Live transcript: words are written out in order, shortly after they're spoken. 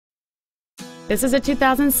This is a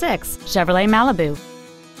 2006 Chevrolet Malibu.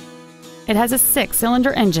 It has a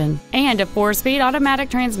 6-cylinder engine and a 4-speed automatic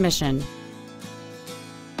transmission.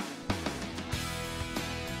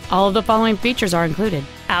 All of the following features are included: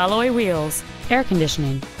 alloy wheels, air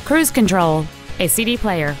conditioning, cruise control, a CD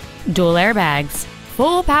player, dual airbags,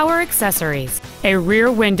 full power accessories, a rear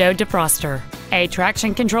window defroster, a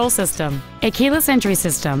traction control system, a keyless entry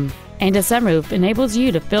system, and a sunroof enables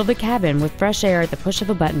you to fill the cabin with fresh air at the push of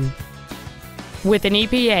a button. With an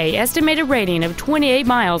EPA estimated rating of 28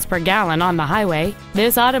 miles per gallon on the highway,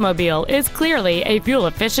 this automobile is clearly a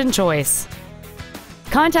fuel-efficient choice.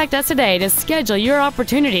 Contact us today to schedule your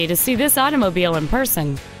opportunity to see this automobile in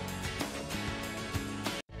person.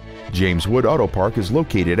 James Wood Auto Park is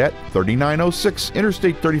located at 3906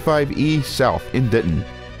 Interstate 35E South in Denton.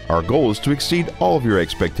 Our goal is to exceed all of your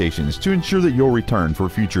expectations to ensure that you'll return for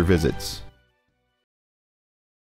future visits.